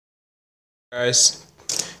Guys,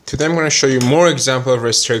 today I'm going to show you more example of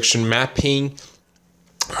restriction mapping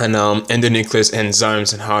and endonuclease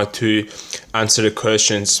enzymes and how to answer the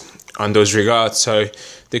questions on those regards. So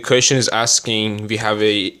the question is asking, we have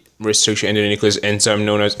a restriction endonuclease enzyme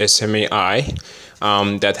known as SMAI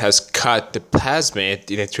that has cut the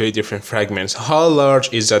plasmid in 3 different fragments. How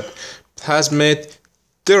large is that plasmid?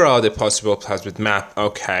 There are the possible plasmid map.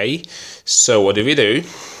 Okay, so what do?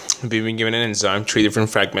 We've been given an enzyme, 3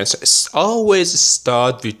 different fragments. Always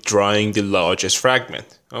start with drawing the largest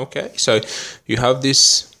fragment. Okay, so you have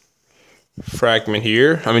this fragment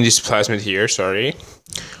here, this plasmid here, sorry.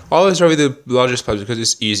 Always start with the largest plasmid because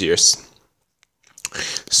it's easiest.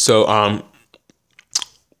 So,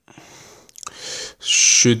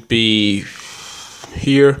 should be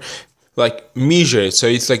here, like measure it. So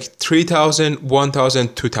it's like 3000,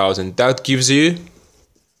 1000, 2000. That gives you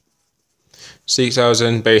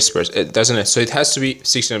 6,000 base pairs, doesn't it? So it has to be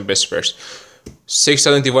 6,000 base pairs.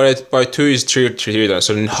 6,000 divided by 2 is 3,000.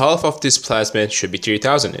 So half of this plasmid should be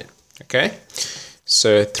 3,000. Okay,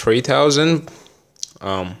 so 3,000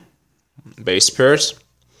 base pairs.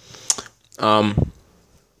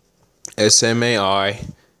 SMAI.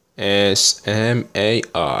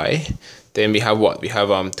 Then we have what? We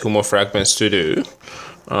have 2 more fragments to do.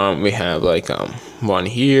 We have like one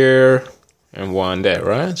here and one there,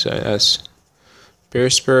 right? So that's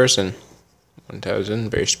base pairs and 1000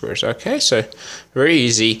 base pairs. Okay, so very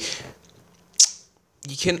easy.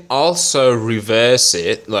 You can also reverse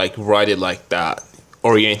it, like write it like that,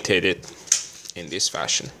 orientate it in this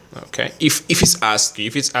fashion. Okay, if it's asked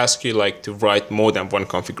you like to write more than one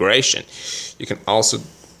configuration, you can also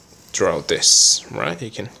draw this, right? You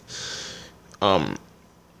can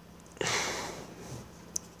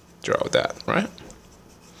draw that, right?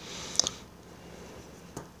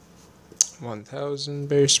 1000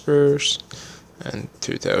 base pairs and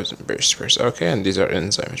 2000 base pairs. Okay, and these are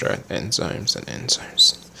enzymes, right? Enzymes and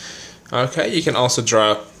enzymes. Okay, you can also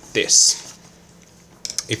draw this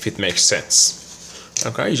if it makes sense.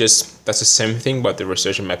 Okay, that's the same thing, but the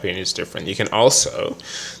restriction mapping is different. You can also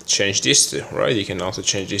change this too, right? You can also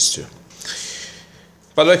change this too.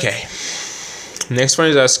 But okay, next one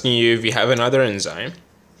is asking you if you have another enzyme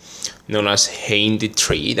known as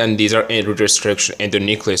HND3, and these are restriction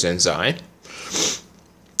endonuclease enzyme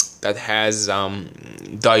that has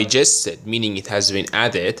digested, meaning it has been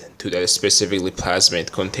added to that specifically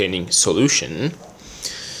plasmid containing solution,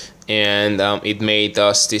 and it made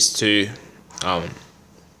us these 2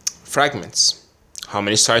 fragments. How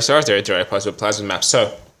many sites are there? There are possible plasmid maps.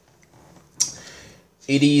 So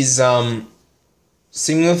it is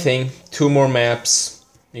similar thing, 2 more maps.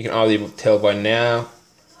 You can already tell by now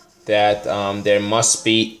that there must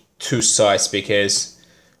be 2 sites because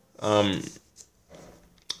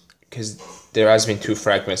there has been 2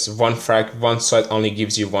 fragments. One site only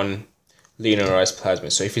gives you 1 linearized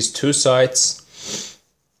plasmid. So if it's 2 sites,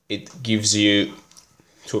 it gives you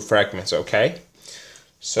 2 fragments. Okay,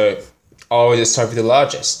 so always start with the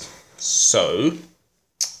largest. So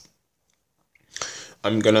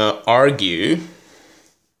I'm gonna argue,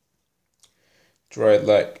 draw it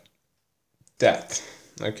like that.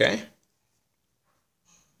 Okay,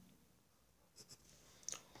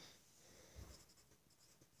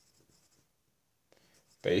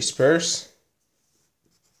 base pairs.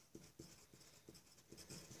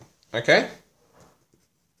 Okay,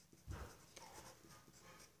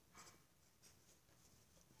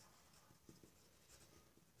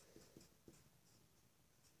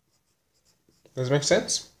 does it make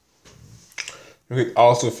sense? We could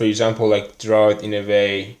also, for example, like draw it in a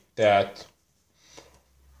way that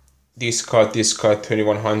this cut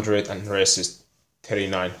 2100 and the rest is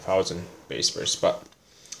 39,000 base pairs. But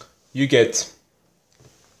you get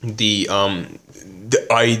the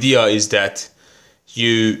idea is that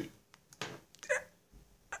you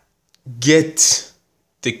get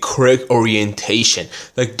the correct orientation.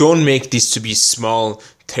 Like, don't make this to be small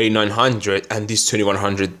 3900 and this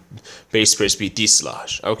 2100 base pairs be this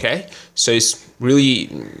large. Okay, so it's really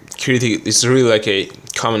critical. It's really like a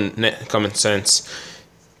common sense.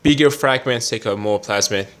 Bigger fragments take up more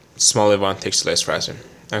plasmid, smaller one takes less plasmid.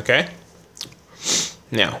 Okay,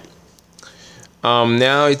 now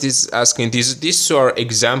it is asking, these 2 are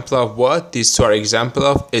example of what? These 2 are example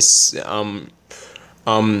of is the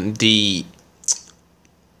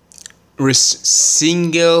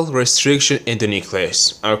single restriction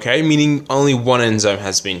endonuclease. Okay, meaning only 1 enzyme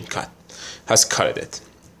has cut it.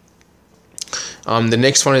 The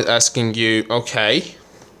next one is asking you, okay,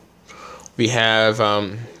 we have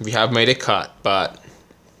made a cut, but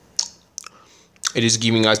it is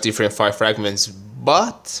giving us different 5 fragments,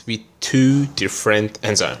 but with two different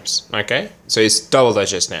enzymes. Okay, so it's double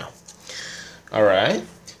digest now. All right,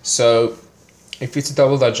 so if it's a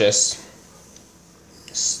double digest,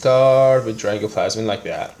 start with drawing a plasmid like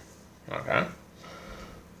that. Okay,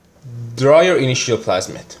 draw your initial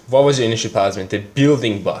plasmid. What was your initial plasmid? The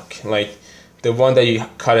building block, like the one that you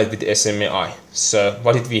cut it with the SMAI. So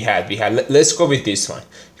what did we had? Let's go with this one,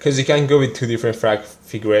 because you can go with two different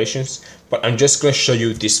configurations, but I'm just going to show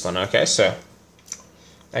you this one. Okay, so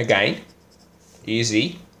again,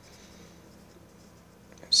 easy.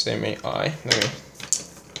 SMAI.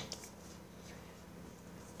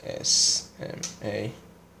 SMAI.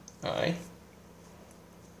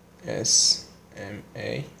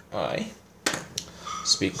 SMAI.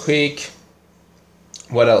 Speak quick.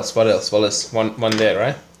 What else? One there,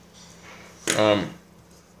 right?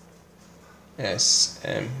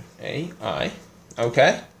 SMAI.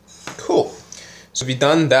 Okay, cool. So we've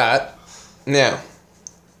done that. Now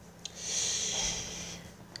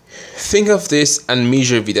think of this and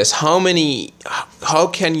measure with us. How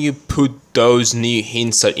can you put those new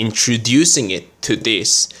hints or introducing it to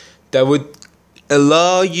this that would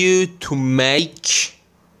allow you to make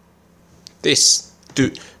this,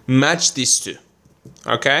 to match these two?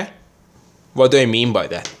 Okay, what do I mean by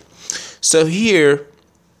that? So here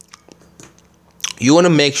you want to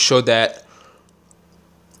make sure that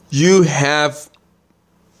you have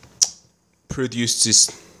produced this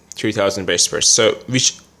 3000 base pairs. So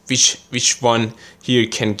which one here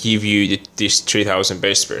can give you this 3000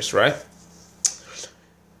 base pairs, right?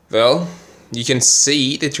 Well, you can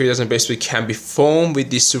see the 3000 base pair can be formed with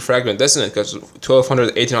these two fragments, doesn't it? Because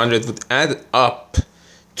 1200, 1800 would add up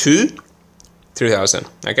to 3000.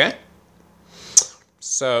 Okay,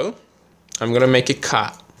 so I'm gonna make a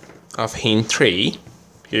cut of hint 3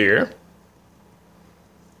 here,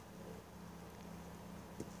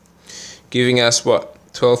 giving us what,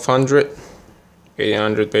 1200,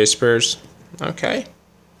 1800 base pairs. Okay,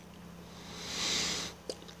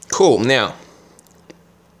 cool. Now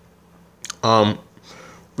so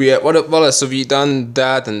we done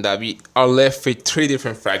that and that. We are left with 3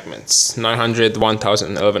 different fragments: 900,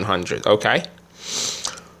 1000, 1100. Okay.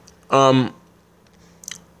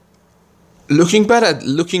 Looking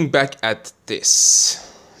back at this,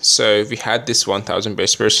 so we had this 1000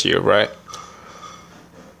 base pairs here, right?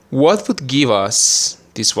 What would give us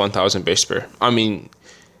this 1000 base pair? I mean,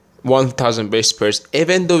 1000 base pairs,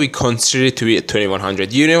 even though we consider it to be at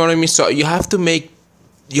 2100. You know what I mean? So you have to match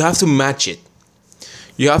it.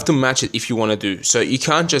 You have to match it if you want to do. So you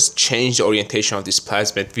can't just change the orientation of this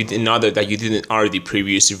plasmid with another that you didn't already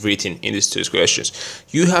previously written in these two questions.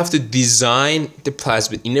 You have to design the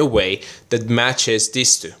plasmid in a way that matches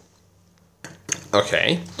these two.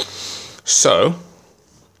 Okay, so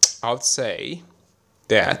I'll say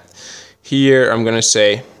that here I'm gonna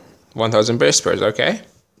say 1000 base pairs, okay?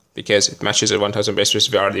 Because it matches the 1000 base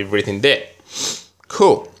pairs we already written there.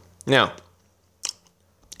 Cool. Now,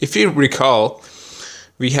 if you recall,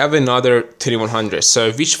 we have another 2100.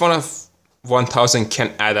 So which one of 1000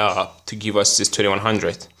 can add up to give us this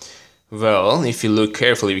 2100? Well, if you look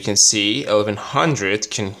carefully, we can see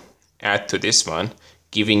 1100 can add to this one,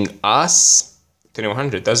 giving us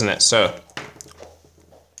 2100, doesn't it? So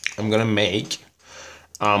I'm gonna make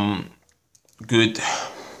good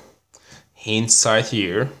hint site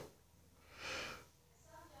here.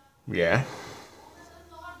 Yeah,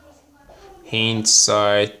 hint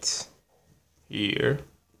site here.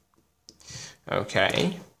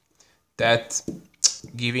 Okay, that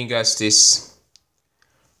giving us this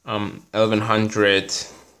 1100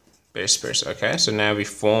 base pairs. Okay, so now we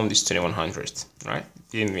form this 2100, right?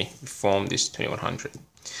 Didn't we? We form this 2100.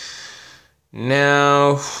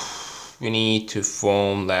 Now we need to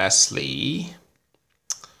form lastly,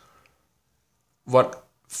 what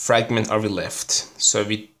fragment are we left? So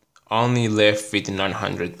we only left with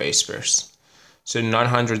 900 base pairs. So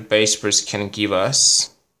 900 base pairs can give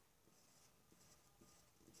us,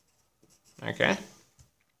 okay,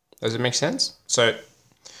 does it make sense? So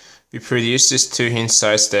we produce this 2 hint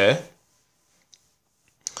sites there,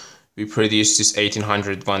 we produce this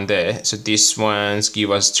 1800 one there, so these ones give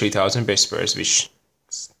us 3000 base pairs, which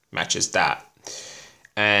matches that,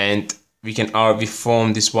 and we can already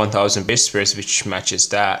form this 1000 base pairs, which matches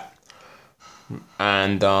that,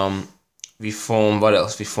 and we form, what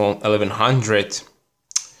else? We form 1100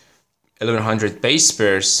 base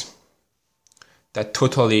pairs that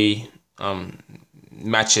totally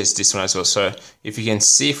matches this one as well. So if you can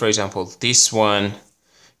see, for example, this one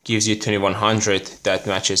gives you 2100, that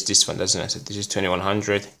matches this one, doesn't it? So this is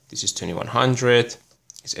 2100, this is 2100,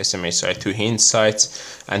 it's SMA site, 2 hint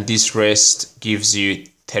sites, and this rest gives you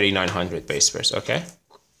 3900 base pairs. Okay,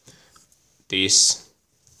 these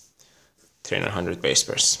 3900 base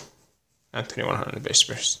pairs and 2100 base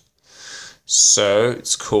pairs. So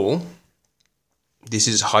it's cool. This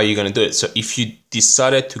is how you're gonna do it. So if you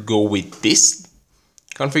decided to go with this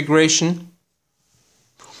configuration,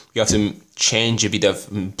 you have to change a bit of,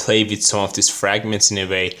 play with some of these fragments in a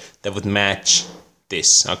way that would match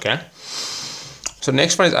this. Okay. So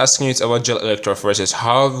next one is asking you about gel electrophoresis.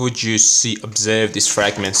 How would you observe these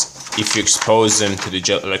fragments if you expose them to the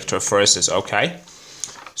gel electrophoresis? Okay.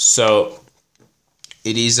 So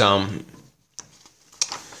it is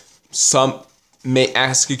some may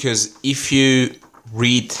ask you, because if you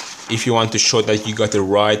want to show that you got the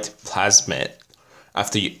right plasmid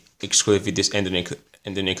after you exclude with this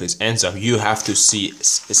endonuclease enzyme, you have to see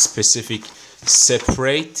specific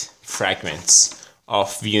separate fragments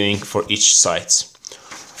of viewing for each site.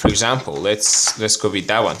 For example, let's go with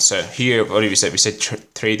that one. So here, what did we say? We said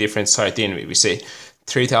three different sites, didn't we? We say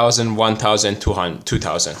 3000, 1000, 200,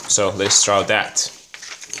 2000. So let's draw that.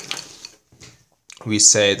 We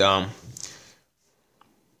said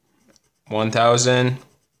 1000.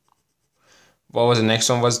 What was the next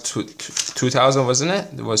one? Was 2000, wasn't it?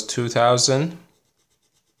 It was 2000.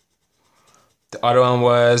 The other one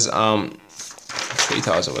was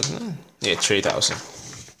 3000, wasn't it? Yeah, 3000.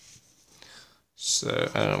 So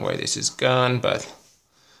I don't know why this is gone, but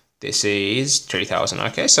this is 3000.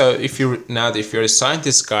 Okay, so if you're a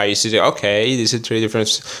scientist guy, you see, okay, these are three different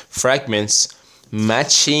fragments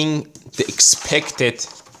matching the expected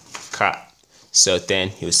cut. So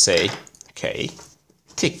then you say, okay,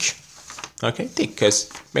 tick. Okay, tick, because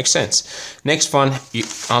makes sense. Next one,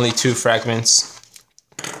 only two fragments.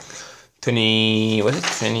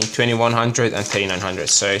 2100 and 3900.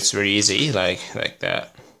 So it's very easy, like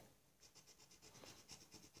that.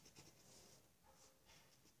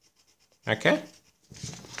 Okay,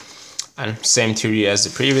 and same theory as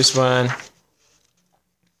the previous one.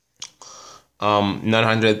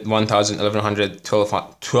 900, 1000, 1100,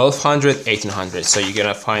 1200, 1800. So you're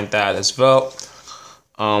gonna find that as well.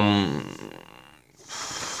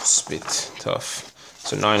 It's a bit tough.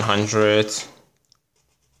 So 900,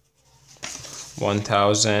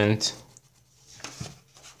 1000,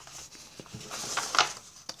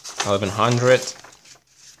 1100,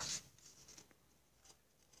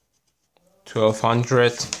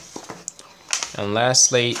 1200, and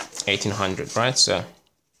lastly 1800, right? So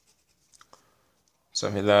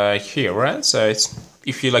something like here, right? So it's,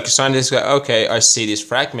 if you like a scientist, okay, I see these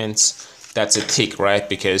fragments, that's a tick, right?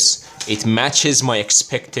 Because it matches my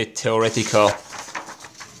expected theoretical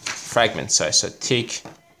fragment size. So tick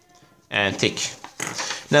and tick.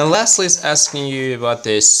 Now lastly, it's asking you about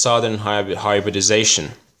the southern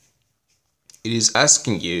hybridization. It is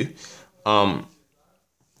asking you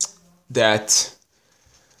that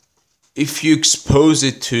if you expose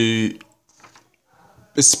it to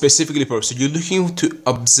a specifically purpose, so you're looking to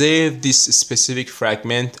observe this specific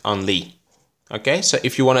fragment only. Okay, so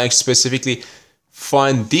if you want to specifically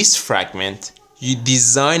find this fragment, you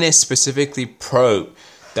design a specifically probe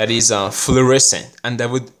that is fluorescent and that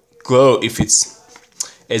would glow if it's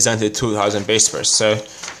exactly 2000 base pairs. So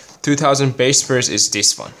 2000 base pairs is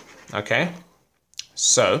this one. Okay,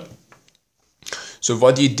 so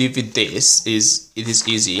what you do with this is, it is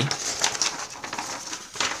easy.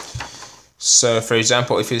 So for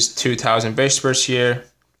example, if it's 2000 base pairs here,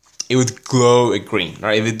 it would glow a green,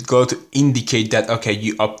 right? It would glow to indicate that, okay,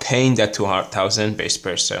 you obtained that 2000 base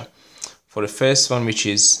pairs. So for the first one, which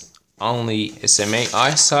is only SMA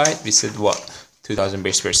I site, we said what? 2000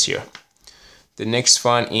 base pairs here. The next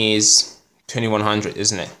one is 2100,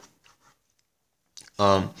 isn't it?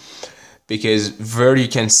 Because where you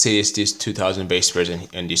can see is this 2000 base pairs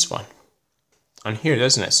in this one. On here,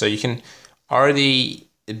 doesn't it? So you can already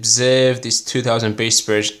observe this 2000 base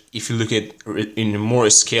pairs. If you look at it in a more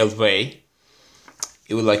scaled way,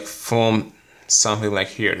 it would like form something like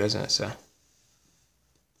here, doesn't it? So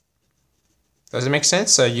does it make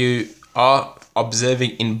sense? So you are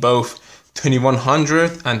observing in both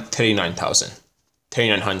 2100 and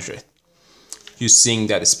 3900. You're seeing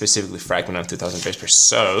that it's specifically fragment of 2000 base pairs.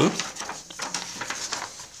 So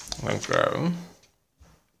I'm going to go.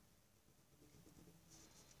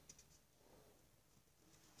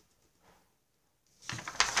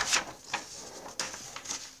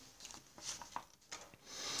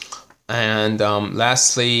 And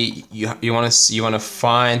lastly, you want to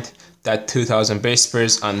find that 2000 base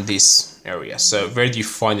pairs on this area. So where do you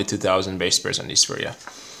find the 2000 base pairs on this area?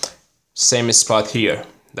 Same spot here,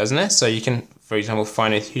 doesn't it? So you can, for example,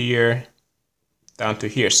 find it here down to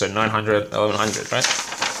here. So 900, 1100, right?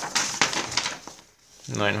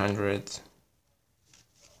 900,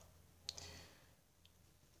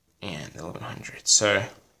 100. So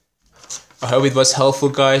I hope it was helpful,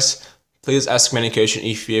 guys. Please ask me any question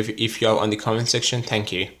if you have on the comment section.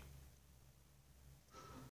 Thank you.